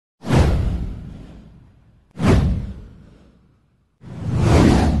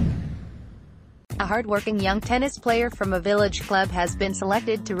A hard-working young tennis player from a village club has been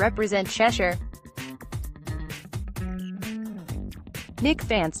selected to represent Cheshire.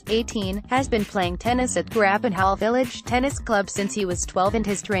 Fance, 18, has been playing tennis at Grappenhall Village Tennis Club since he was 12 and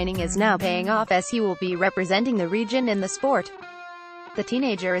his training is now paying off as he will be representing the region in the sport. The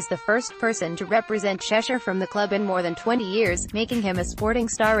teenager is the first person to represent Cheshire from the club in more than 20 years, making him a sporting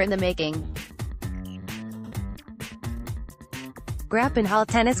star in the making. Grappenhall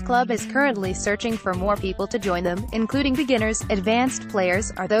Tennis Club is currently searching for more people to join them, including beginners, advanced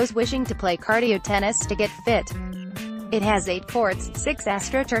players, or those wishing to play cardio tennis to get fit. It has 8 courts, 6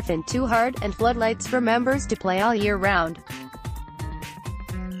 AstroTurf and 2 hard, and floodlights for members to play all year round.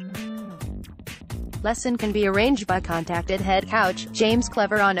 Lesson can be arranged by contacted head coach James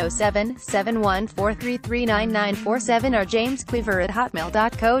Clever on 07714339947 or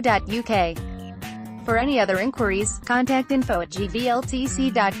jamesclever@hotmail.co.uk. For any other inquiries, contact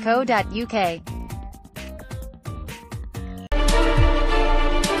info@gvltc.co.uk.